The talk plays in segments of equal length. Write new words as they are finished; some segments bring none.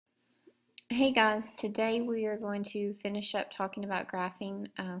Hey guys, today we are going to finish up talking about graphing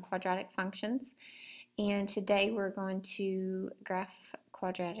quadratic functions, and today we're going to graph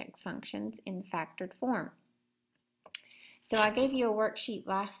quadratic functions in factored form. So I gave you a worksheet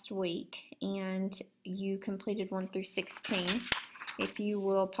last week and you completed 1 through 16. If you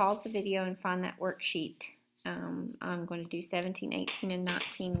will pause the video and find that worksheet, I'm going to do 17, 18, and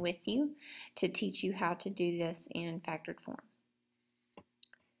 19 with you to teach you how to do this in factored form.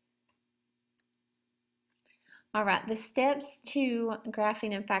 All right, the steps to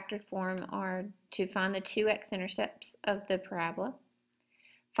graphing in factored form are to find the two x-intercepts of the parabola,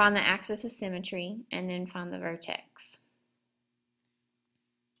 find the axis of symmetry, and then find the vertex.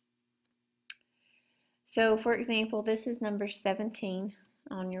 So for example, this is number 17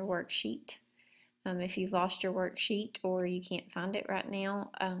 on your worksheet. If you've lost your worksheet or you can't find it right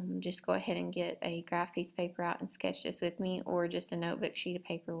now, just go ahead and get a graph piece of paper out and sketch this with me, or just a notebook sheet of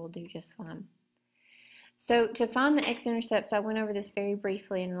paper will do just fine. So to find the x-intercepts, I went over this very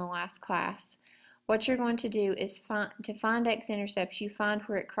briefly in the last class. What you're going to do is to find x-intercepts, you find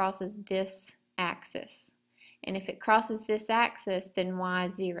where it crosses this axis. And if it crosses this axis, then y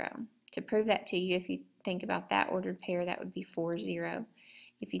is 0. To prove that to you, if you think about that ordered pair, that would be 4, 0.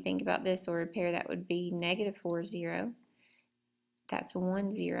 If you think about this ordered pair, that would be negative 4, 0. That's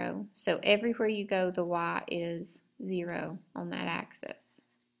 1, 0. So everywhere you go, the y is 0 on that axis.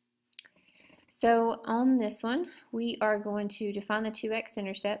 So on this one, we are going to define the two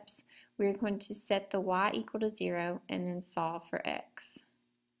x-intercepts. We're going to set the y equal to 0 and then solve for x.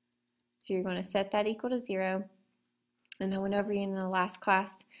 So you're going to set that equal to 0. And I went over in the last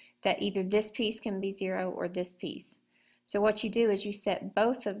class that either this piece can be 0 or this piece. So what you do is you set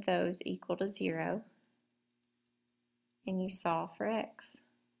both of those equal to 0 and you solve for x.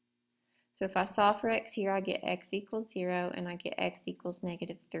 So if I solve for x here, I get x equals 0 and I get x equals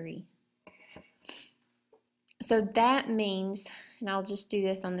negative 3. So that means, and I'll just do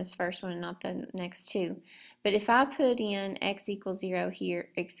this on this first one and not the next two, but if I put in x equals 0 here,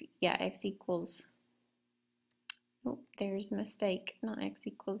 x equals, oh, there's a mistake, not x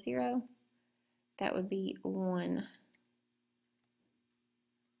equals 0, that would be 1,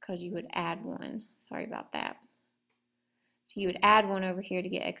 because you would add 1, sorry about that. So you would add 1 over here to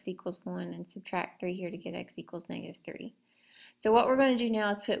get x equals 1 and subtract 3 here to get x equals negative 3. So what we're going to do now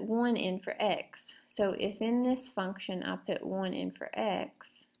is put 1 in for x. So if in this function I put 1 in for x,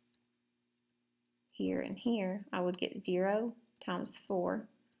 here and here, I would get 0 times 4,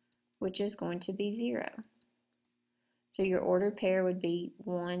 which is going to be 0. So your ordered pair would be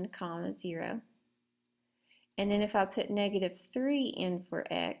 1, 0. And then if I put negative 3 in for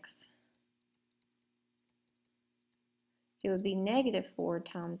x, it would be negative 4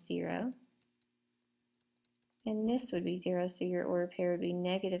 times 0. And this would be 0, so your ordered pair would be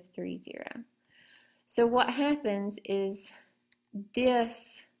negative 3, 0. So what happens is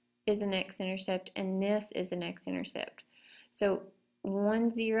this is an x-intercept and this is an x-intercept. So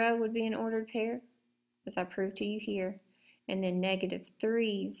 1, 0 would be an ordered pair, as I proved to you here, and then negative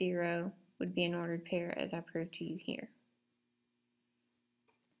 3, 0 would be an ordered pair, as I proved to you here.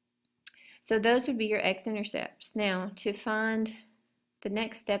 So those would be your x-intercepts. Now, to find, the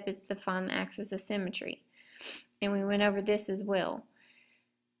next step is to find the axis of symmetry. And we went over this as well.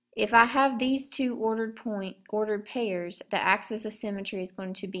 If I have these two ordered pairs, the axis of symmetry is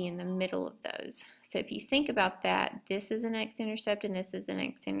going to be in the middle of those. So if you think about that, this is an x-intercept and this is an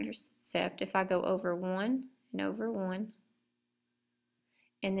x-intercept. If I go over 1 and over 1,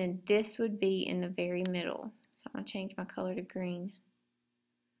 and then this would be in the very middle. So I'm going to change my color to green.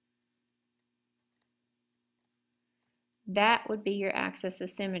 That would be your axis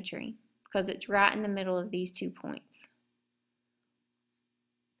of symmetry, because it's right in the middle of these 2 points.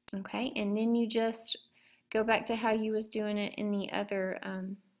 Okay, and then you just go back to how you was doing it in the other,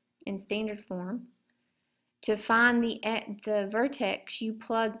 in standard form. To find the vertex, you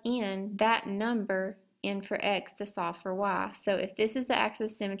plug in that number in for x to solve for y. So if this is the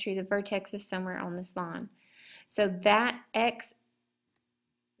axis of symmetry, the vertex is somewhere on this line. So that x,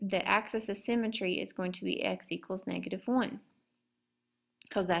 the axis of symmetry is going to be x equals negative 1.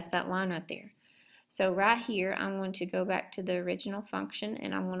 Because that's that line right there. So right here, I'm going to go back to the original function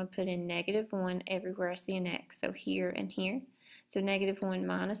and I'm going to put in negative 1 everywhere I see an x. So here and here. So negative 1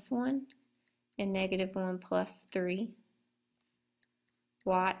 minus 1 and negative 1 plus 3.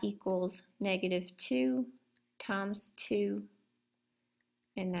 Y equals negative 2 times 2,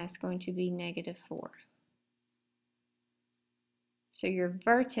 and that's going to be negative 4. So your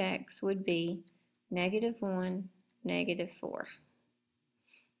vertex would be negative 1, negative 4.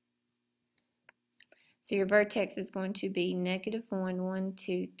 So your vertex is going to be -1, 1,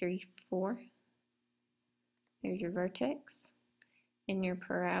 2, 3, 4. There's your vertex. And your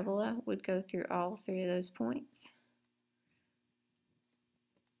parabola would go through all three of those points.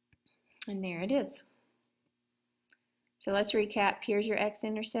 And there it is. So let's recap. Here's your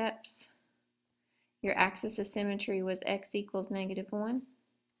x-intercepts. Your axis of symmetry was x equals -1.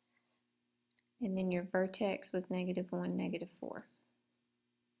 And then your vertex was -1, -4.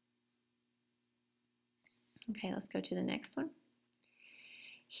 Okay, let's go to the next one.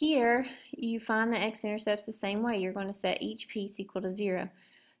 Here, you find the x-intercepts the same way. You're going to set each piece equal to 0.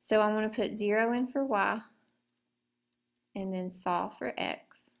 So I'm going to put 0 in for y, and then solve for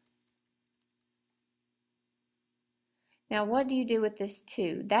x. Now, what do you do with this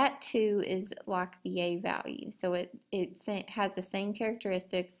 2? That 2 is like the a value. So it has the same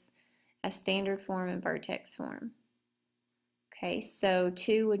characteristics as standard form and vertex form. Okay, so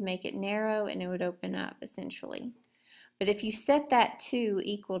 2 would make it narrow and it would open up essentially. But if you set that 2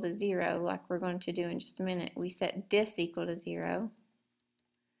 equal to 0, like we're going to do in just a minute, we set this equal to 0,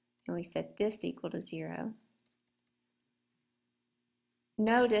 and we set this equal to 0.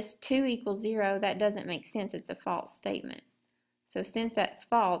 Notice 2 equals 0, that doesn't make sense, it's a false statement. So since that's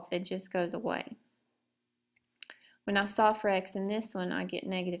false, it just goes away. When I solve for x in this one, I get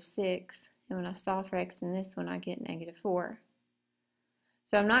 -6, and when I solve for x in this one, I get -4.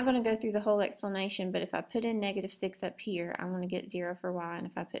 So I'm not going to go through the whole explanation, but if I put in -6 up here, I want to get 0 for y, and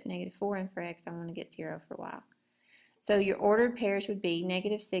if I put -4 in for x, I want to get 0 for y. So your ordered pairs would be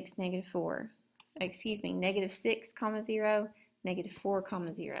 -6, -4, excuse me, -6, 0,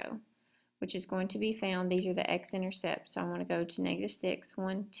 -4, 0, which is going to be found, these are the x-intercepts, so I want to go to -6,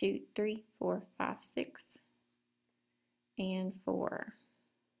 1, 2, 3, 4, 5, 6, and 4.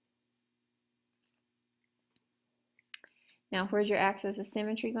 Now, where's your axis of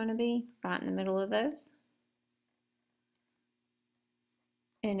symmetry going to be? Right in the middle of those.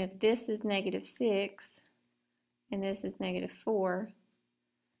 And if this is -6 and this is -4,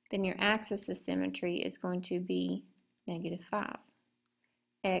 then your axis of symmetry is going to be -5.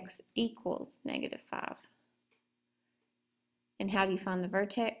 X equals -5. And how do you find the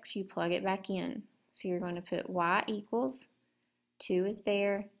vertex? You plug it back in. So you're going to put y equals, 2 is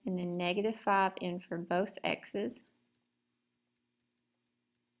there, and then -5 in for both x's.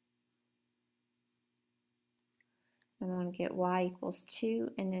 I'm going to get y equals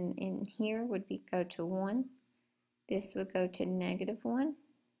 2, and then in here would be go to 1. This would go to -1.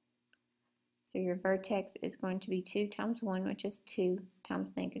 So your vertex is going to be 2 times 1, which is 2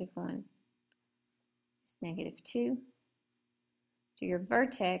 times -1. It's -2. So your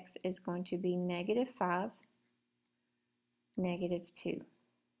vertex is going to be -5, -2.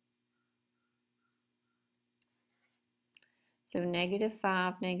 So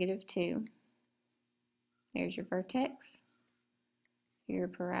 -5, -2. There's your vertex. Your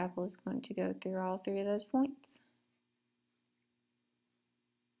parabola is going to go through all three of those points.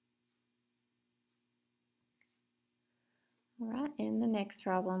 All right, and the next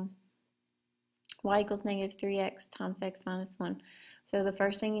problem. Y equals -3x times x minus 1. So the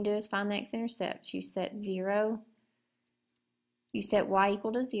first thing you do is find the x-intercepts. You set y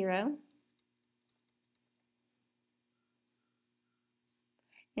equal to 0.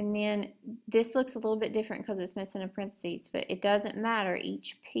 And then this looks a little bit different because it's missing a parentheses, but it doesn't matter.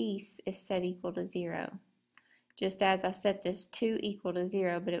 Each piece is set equal to 0. Just as I set this 2 equal to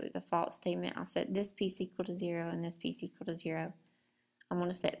 0, but it was a false statement, I set this piece equal to 0 and this piece equal to 0. I'm going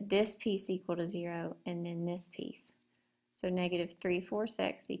to set this piece equal to 0 and then this piece. So -3/4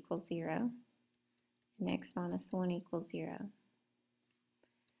 x equals 0 and x minus 1 equals 0.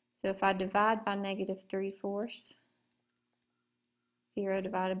 So if I divide by -3/4, 0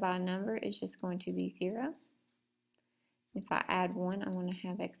 divided by a number is just going to be 0. If I add 1, I'm going to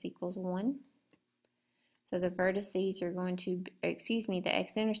have x equals 1. So the vertices are going to, the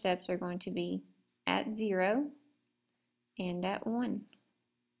x-intercepts are going to be at 0 and at 1.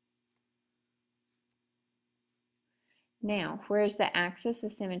 Now, where's the axis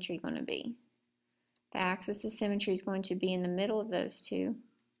of symmetry going to be? The axis of symmetry is going to be in the middle of those two.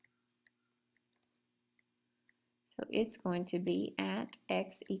 So it's going to be at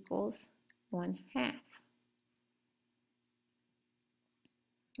x equals 1/2.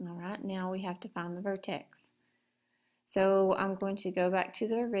 All right, now we have to find the vertex. So I'm going to go back to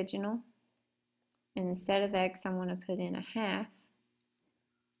the original, and instead of x, I'm going to put in 1/2.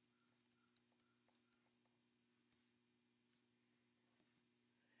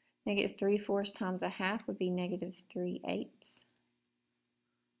 -3/4 times 1/2 would be -3/8.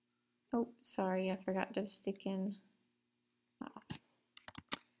 Oh, sorry, I forgot to stick in.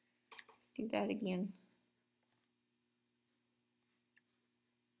 Let's do that again.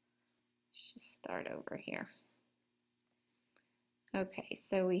 just start over here. Okay,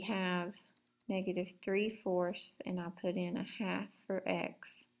 so we have -3/4, and I'll put in 1/2 for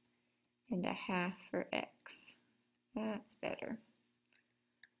x and 1/2 for x. That's better.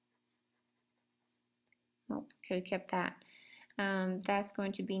 Oh, could have kept that. That's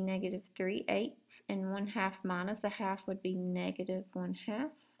going to be -3/8, and 1/2 minus 1/2 would be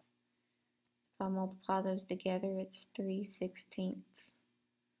 -1/2. If I multiply those together, it's 3/16.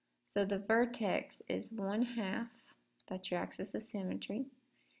 So the vertex is 1/2, that's your axis of symmetry,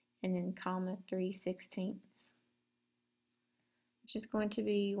 and then comma 3/16, which is going to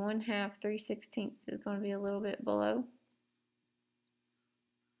be 1/2, 3/16 is going to be a little bit below.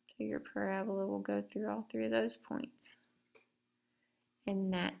 So your parabola will go through all three of those points.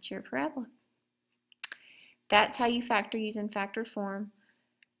 And that's your parabola. That's how you factor using factored form.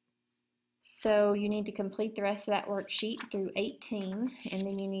 So you need to complete the rest of that worksheet through 18, and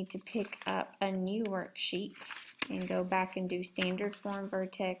then you need to pick up a new worksheet and go back and do standard form,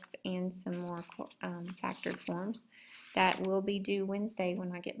 vertex, and some more factored forms. That will be due Wednesday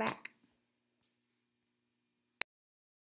when I get back.